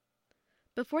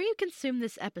Before you consume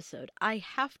this episode, I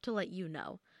have to let you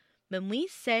know. When we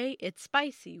say it's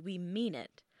spicy, we mean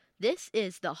it. This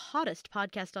is the hottest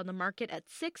podcast on the market at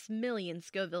 6 million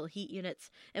Scoville heat units,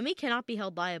 and we cannot be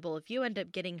held liable if you end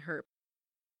up getting hurt.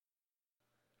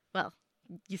 Well,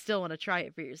 you still want to try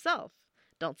it for yourself.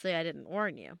 Don't say I didn't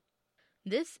warn you.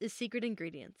 This is Secret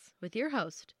Ingredients with your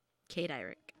host, Kate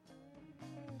Eyrich.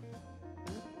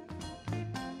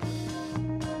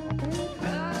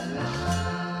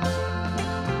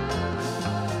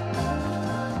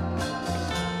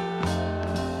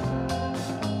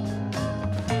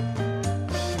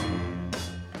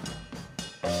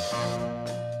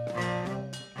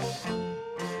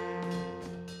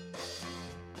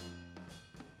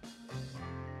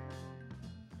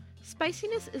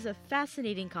 Spiciness is a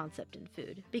fascinating concept in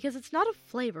food because it's not a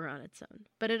flavor on its own,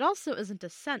 but it also isn't a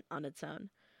scent on its own.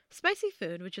 Spicy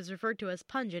food, which is referred to as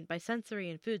pungent by sensory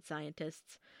and food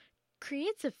scientists,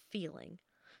 creates a feeling.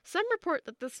 Some report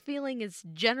that this feeling is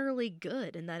generally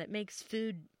good and that it makes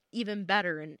food even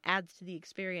better and adds to the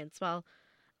experience, while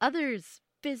others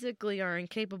physically are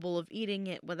incapable of eating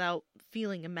it without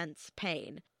feeling immense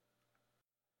pain.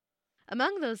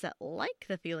 Among those that like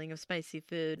the feeling of spicy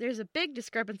food, there's a big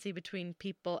discrepancy between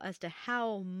people as to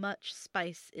how much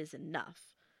spice is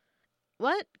enough.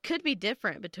 What could be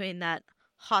different between that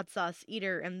hot sauce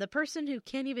eater and the person who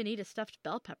can't even eat a stuffed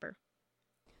bell pepper?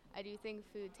 I do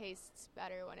think food tastes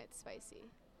better when it's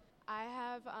spicy. I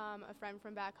have a friend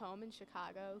from back home in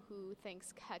Chicago who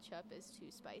thinks ketchup is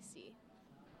too spicy.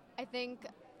 I think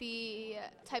the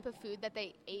type of food that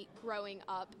they ate growing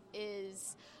up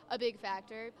is a big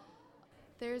factor.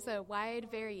 There's a wide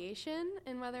variation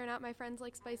in whether or not my friends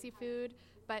like spicy food,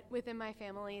 but within my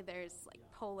family there's like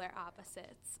polar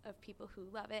opposites of people who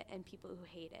love it and people who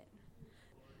hate it.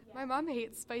 My mom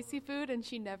hates spicy food and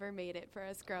she never made it for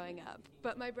us growing up,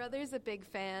 but my brother's a big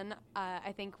fan.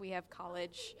 I think we have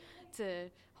college to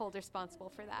hold responsible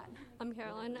for that. I'm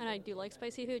Caroline and I do like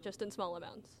spicy food, just in small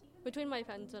amounts. Between my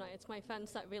friends and I, it's my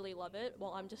friends that really love it,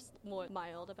 while I'm just more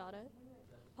mild about it.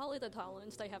 Probably the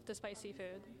tolerance they have to spicy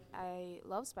food. I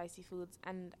love spicy foods,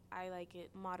 and I like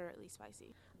it moderately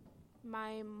spicy.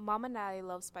 My mom and I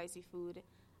love spicy food.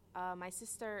 My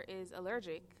sister is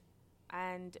allergic,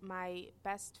 and my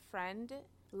best friend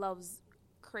loves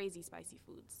crazy spicy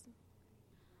foods.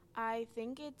 I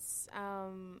think it's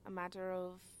a matter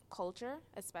of culture,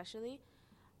 especially.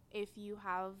 If you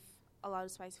have a lot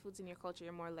of spicy foods in your culture,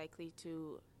 you're more likely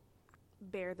to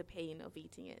bear the pain of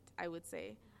eating it, I would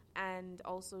say. And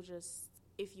also just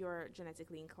if you're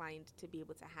genetically inclined to be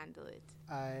able to handle it.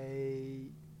 I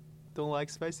don't like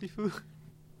spicy food.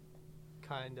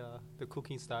 Kinda the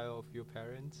cooking style of your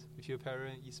parents. If your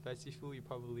parent eats spicy food, you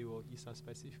probably will eat some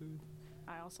spicy food.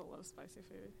 I also love spicy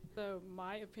food. So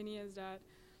my opinion is that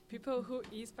people who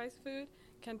eat spicy food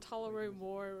can tolerate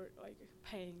more like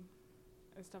pain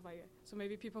and stuff like that. So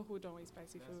maybe people who don't eat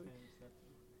spicy food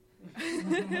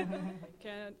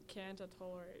can't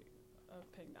tolerate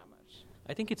pain that much.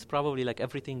 I think it's probably like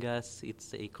everything else.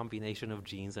 It's a combination of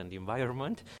genes and the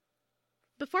environment.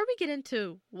 Before we get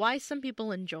into why some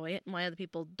people enjoy it and why other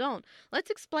people don't, let's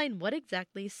explain what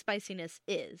exactly spiciness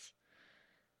is.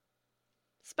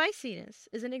 Spiciness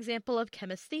is an example of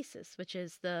chemisthesis, which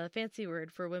is the fancy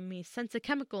word for when we sense a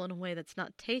chemical in a way that's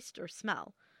not taste or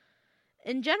smell.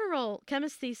 In general,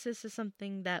 chemisthesis is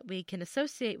something that we can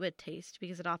associate with taste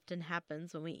because it often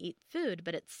happens when we eat food,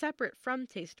 but it's separate from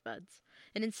taste buds.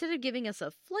 And instead of giving us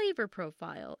a flavor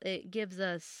profile, it gives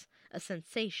us a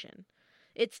sensation.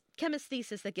 It's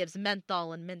chemisthesis that gives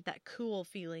menthol and mint that cool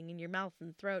feeling in your mouth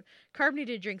and throat,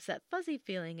 carbonated drinks that fuzzy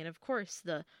feeling, and of course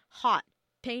the hot,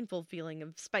 painful feeling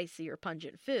of spicy or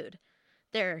pungent food.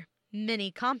 There are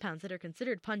many compounds that are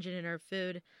considered pungent in our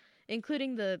food,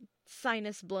 including the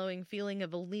sinus-blowing feeling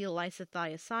of allyl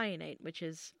isothiocyanate, which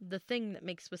is the thing that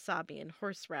makes wasabi and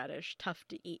horseradish tough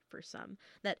to eat for some.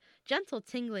 That gentle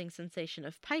tingling sensation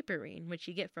of piperine, which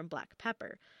you get from black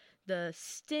pepper. The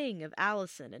sting of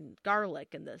allicin and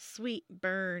garlic, and the sweet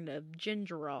burn of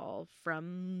gingerol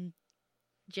from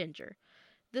ginger.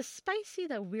 The spicy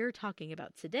that we're talking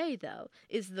about today, though,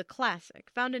 is the classic,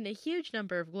 found in a huge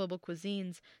number of global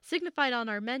cuisines, signified on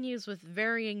our menus with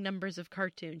varying numbers of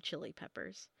cartoon chili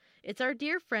peppers. It's our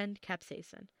dear friend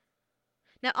capsaicin.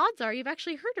 Now, odds are you've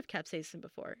actually heard of capsaicin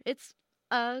before. It's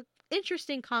a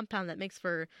interesting compound that makes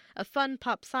for a fun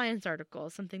pop science article,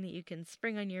 something that you can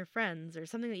spring on your friends, or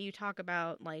something that you talk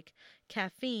about like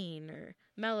caffeine or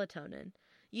melatonin.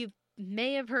 You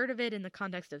may have heard of it in the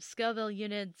context of Scoville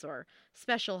units or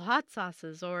special hot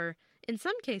sauces or, in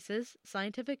some cases,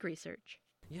 scientific research.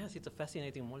 Yes, it's a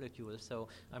fascinating molecule. So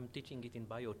I'm teaching it in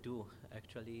Bio 2,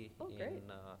 actually,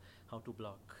 in how to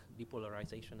block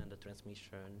depolarization and the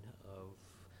transmission of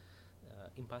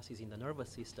impulses in the nervous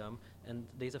system. And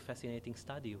there's a fascinating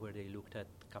study where they looked at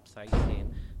capsaicin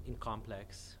in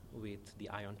complex with the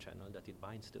ion channel that it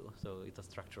binds to. So it's a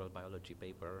structural biology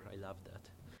paper. I love that.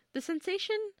 The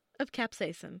sensation of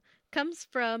capsaicin comes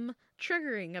from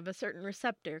triggering of a certain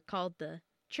receptor called the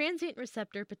transient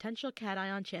receptor potential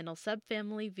cation channel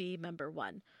subfamily V member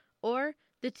 1, or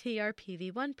the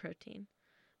TRPV1 protein.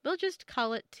 We'll just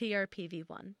call it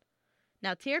TRPV1.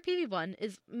 Now, TRPV1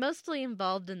 is mostly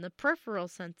involved in the peripheral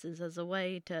senses as a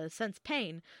way to sense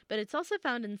pain, but it's also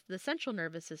found in the central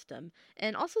nervous system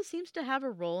and also seems to have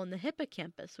a role in the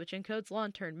hippocampus, which encodes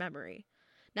long-term memory.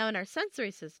 Now, in our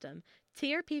sensory system,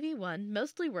 TRPV1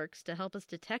 mostly works to help us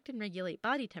detect and regulate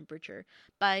body temperature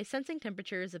by sensing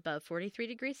temperatures above 43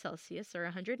 degrees Celsius or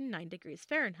 109 degrees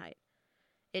Fahrenheit.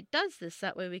 It does this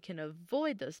that way we can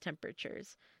avoid those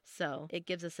temperatures. So it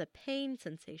gives us a pain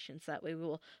sensation, so that way we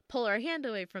will pull our hand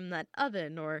away from that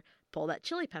oven or pull that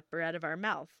chili pepper out of our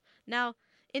mouth. Now,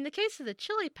 in the case of the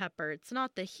chili pepper, it's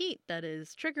not the heat that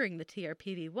is triggering the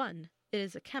TRPV1. It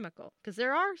is a chemical, because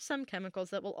there are some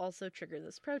chemicals that will also trigger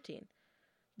this protein.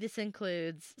 This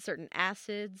includes certain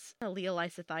acids, allyl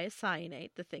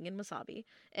isothiocyanate, the thing in wasabi,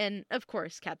 and, of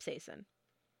course, capsaicin.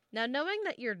 Now, knowing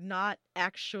that you're not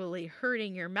actually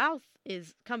hurting your mouth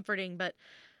is comforting, but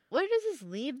where does this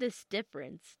leave this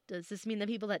difference? Does this mean that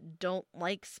people that don't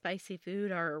like spicy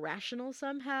food are irrational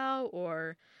somehow?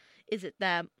 Or is it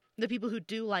that the people who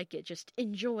do like it just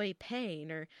enjoy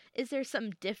pain? Or is there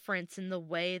some difference in the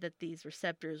way that these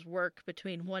receptors work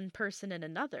between one person and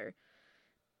another?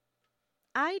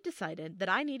 I decided that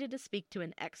I needed to speak to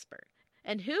an expert.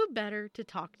 And who better to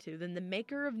talk to than the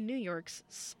maker of New York's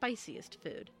spiciest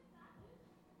food?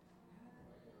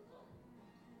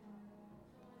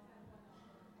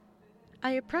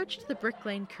 I approached the Brick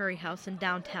Lane Curry House in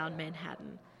downtown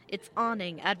Manhattan, its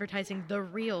awning advertising the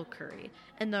real curry,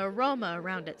 and the aroma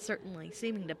around it certainly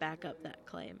seeming to back up that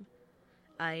claim.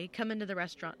 I come into the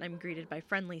restaurant and I'm greeted by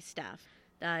friendly staff.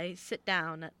 I sit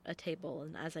down at a table,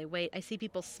 and as I wait, I see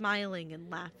people smiling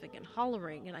and laughing and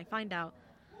hollering, and I find out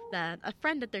that a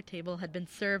friend at their table had been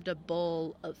served a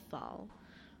bowl of pho.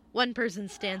 One person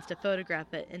stands to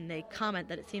photograph it, and they comment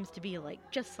that it seems to be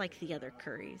just like the other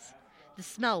curries. The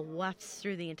smell wafts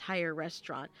through the entire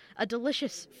restaurant, a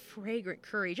delicious, fragrant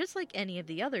curry, just like any of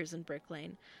the others in Brick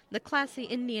Lane. The classy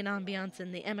Indian ambiance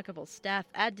and the amicable staff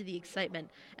add to the excitement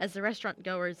as the restaurant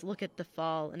goers look at the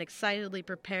pho and excitedly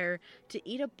prepare to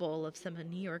eat a bowl of some of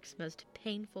New York's most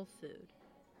painful food.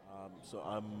 So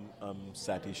I'm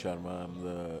Sati Sharma. I'm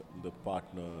the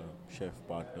chef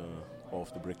partner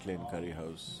of the Brick Lane Curry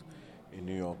House in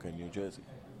New York and New Jersey.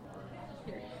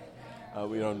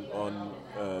 We're on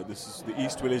this is the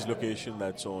East Village location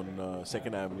that's on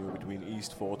 2nd Avenue between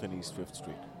East 4th and East 5th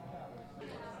Street.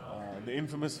 The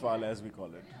infamous fal, as we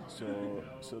call it.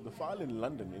 So the fal in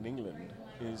London, in England,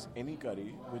 is any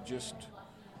curry with just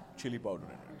chili powder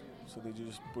in it. So they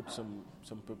just put some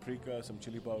paprika, some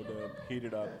chili powder, heat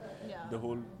it up. Yeah. The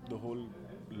whole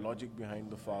logic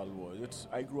behind the fal was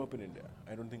I grew up in India.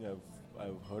 I don't think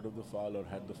I've heard of the fal or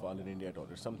had the fal in India at all.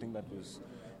 It's something that was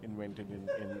invented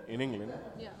in England.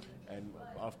 Yeah. And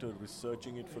after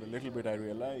researching it for a little bit, I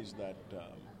realized that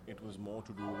it was more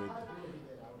to do with,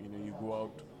 you go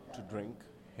out to drink,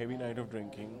 heavy night of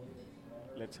drinking,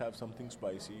 let's have something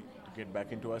spicy to get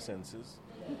back into our senses.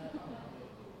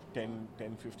 10,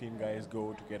 15 guys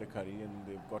go to get a curry, and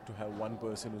they've got to have one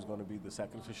person who's going to be the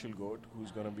sacrificial goat,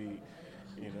 who's going to be,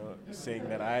 saying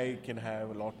that I can have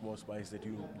a lot more spice than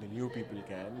you people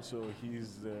can. So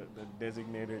he's the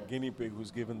designated guinea pig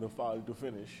who's given the fal to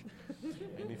finish.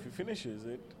 And if he finishes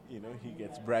it, he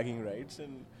gets bragging rights.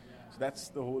 And so that's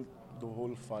the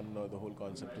whole fun or the whole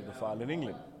concept of the fal in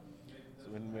England.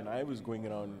 So when I was going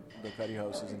around the curry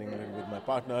houses in England with my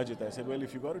partner Ajit, I said, well,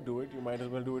 if you got to do it, you might as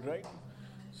well do it right.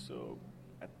 So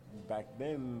back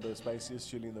then, the spiciest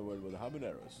chili in the world were the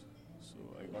habaneros. So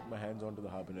I got my hands onto the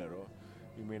habanero.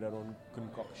 We made our own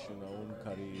concoction, our own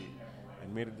curry,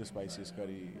 and made it the spiciest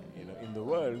curry in the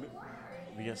world.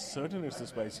 We are certain it's the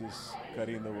spiciest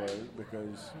curry in the world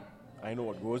because I know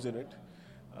what goes in it.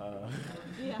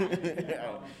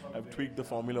 I've tweaked the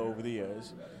formula over the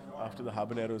years. After the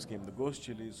habaneros came the ghost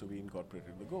chili, so we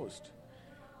incorporated the ghost.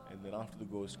 And then after the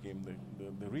ghost came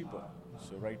the Reaper.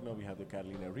 So right now we have the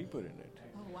Carolina Reaper in it.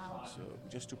 Oh, wow. So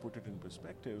just to put it in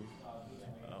perspective,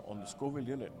 on the Scoville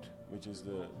unit, which is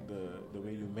the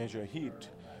way you measure heat,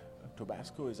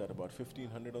 Tabasco is at about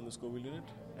 1500 on the Scoville unit,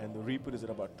 and the Reaper is at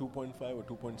about 2.5 or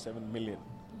 2.7 million.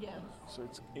 Yes. So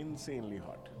it's insanely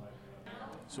hot.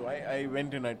 So I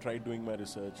went and I tried doing my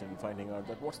research and finding out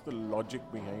that what's the logic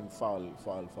behind fal,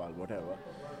 whatever.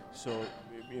 So,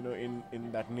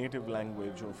 in that native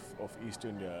language of East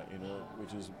India,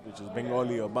 which is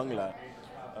Bengali or Bangla,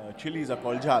 chilies are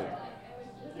called jhal.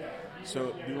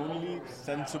 So the only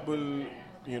sensible,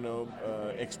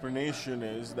 explanation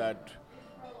is that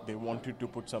they wanted to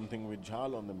put something with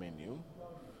jhal on the menu.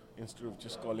 Instead of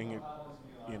just calling it,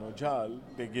 jhal,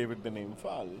 they gave it the name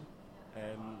fal,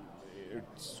 and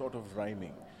it's sort of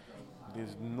rhyming.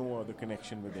 There's no other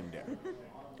connection with India.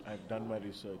 I've done my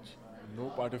research. No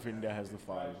part of India has the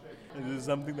fal. This is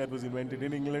something that was invented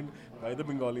in England by the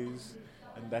Bengalis,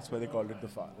 and that's why they called it the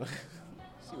fal.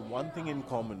 See, one thing in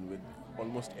common with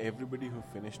almost everybody who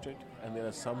finished it, and there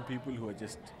are some people who are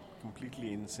just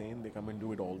completely insane. They come and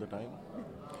do it all the time.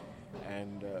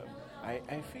 And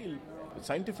I feel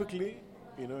scientifically,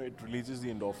 it releases the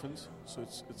endorphins. So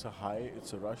it's a high,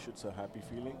 it's a rush, it's a happy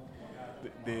feeling.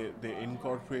 They're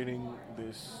incorporating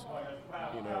this,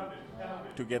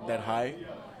 to get that high.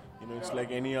 It's like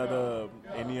any other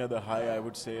high. I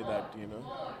would say that I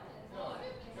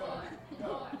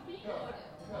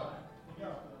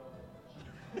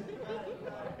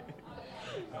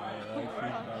feel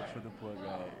bad for the poor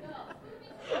guy.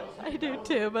 I do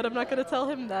too, but I'm not going to tell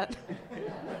him that.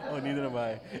 Oh, neither am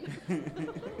I.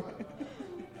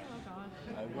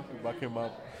 I've got to buck him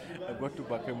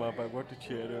up. I've got to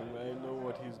cheer him. I know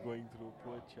what he's going through.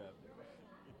 Poor chap.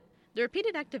 The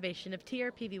repeated activation of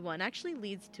TRPV1 actually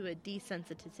leads to a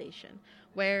desensitization,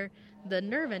 where the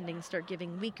nerve endings start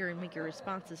giving weaker and weaker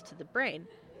responses to the brain.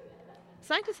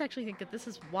 Scientists actually think that this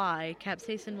is why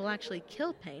capsaicin will actually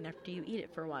kill pain after you eat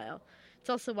it for a while. It's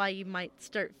also why you might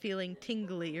start feeling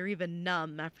tingly or even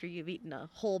numb after you've eaten a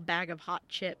whole bag of hot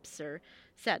chips or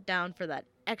sat down for that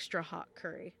extra hot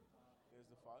curry. There's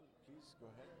the file. Please go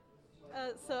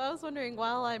ahead. So I was wondering,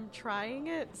 while I'm trying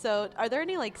it, so are there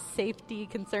any safety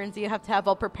concerns you have to have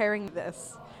while preparing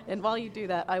this? And while you do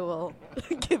that, I will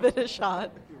give it a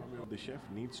shot. The chef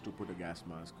needs to put a gas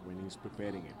mask when he's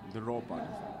preparing it, the raw part of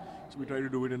it. So we try to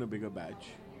do it in a bigger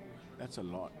batch. That's a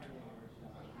lot.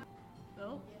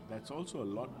 Oh? That's also a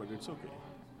lot, but it's okay.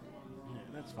 Yeah,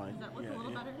 that's fine. Does that look a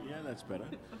little better? Yeah, that's better.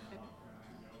 Okay.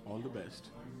 All the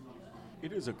best.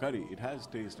 It is a curry. It has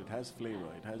taste, it has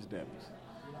flavor, it has depth.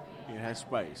 It has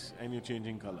spice, and you're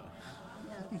changing color.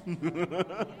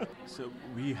 Yes. So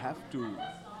we have to,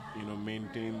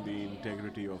 maintain the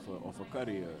integrity of a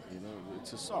curry.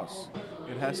 It's a sauce.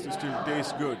 It has to still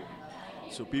taste good.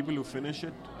 So people who finish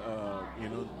it,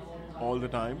 all the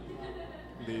time,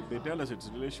 they tell us it's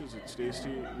delicious, it's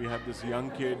tasty. We have this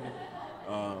young kid,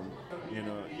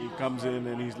 he comes in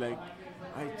and he's like,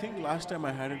 I think last time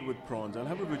I had it with prawns, I'll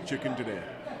have it with chicken today.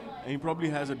 And he probably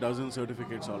has a dozen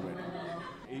certificates already.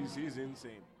 He's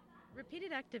insane.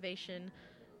 Repeated activation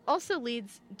also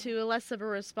leads to a less of a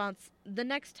response the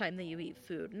next time that you eat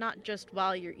food, not just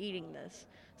while you're eating this.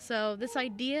 So this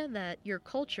idea that your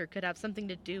culture could have something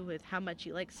to do with how much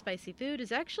you like spicy food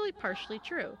is actually partially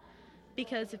true.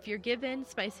 Because if you're given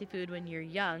spicy food when you're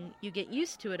young, you get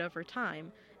used to it over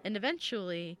time, and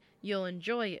eventually you'll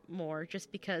enjoy it more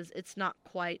just because it's not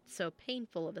quite so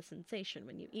painful of a sensation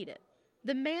when you eat it.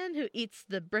 The man who eats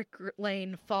the Brick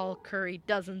Lane fall curry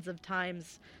dozens of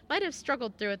times might have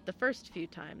struggled through it the first few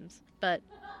times, but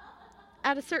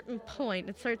at a certain point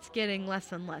it starts getting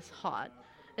less and less hot,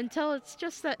 until it's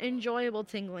just that enjoyable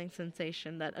tingling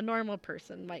sensation that a normal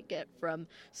person might get from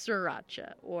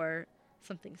sriracha or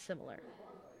something similar.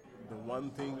 The one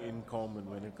thing in common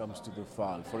when it comes to the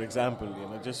fal, for example,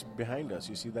 just behind us,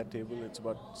 you see that table, it's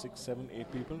about 6, 7,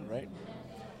 8 people, right?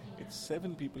 It's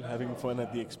 7 people having fun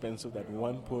at the expense of that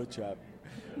one poor chap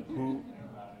who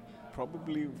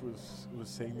probably was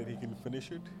saying that he can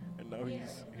finish it, and now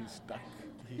he's stuck.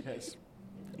 He has,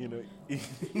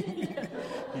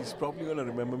 he's probably going to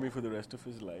remember me for the rest of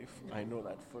his life. I know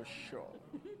that for sure.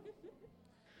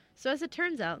 So as it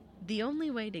turns out, the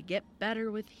only way to get better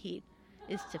with heat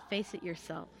is to face it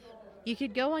yourself. You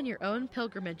could go on your own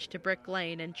pilgrimage to Brick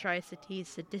Lane and try Satie's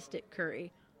sadistic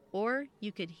curry, or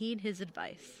you could heed his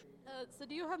advice. So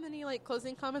do you have any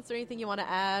closing comments or anything you want to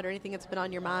add or anything that's been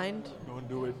on your mind? Don't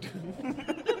do it.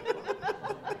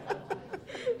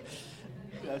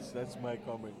 That's my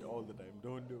comment all the time.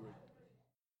 Don't do it.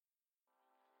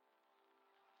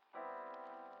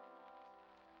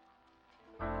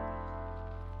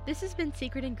 This has been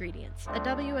Secret Ingredients, a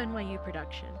WNYU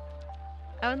production.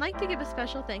 I would like to give a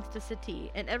special thanks to Satie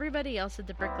and everybody else at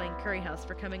the Brick Lane Curry House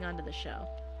for coming onto the show.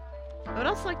 I would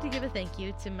also like to give a thank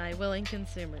you to my willing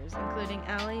consumers, including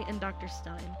Allie and Dr.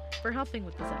 Stein, for helping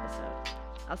with this episode.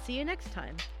 I'll see you next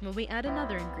time when we add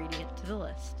another ingredient to the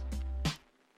list.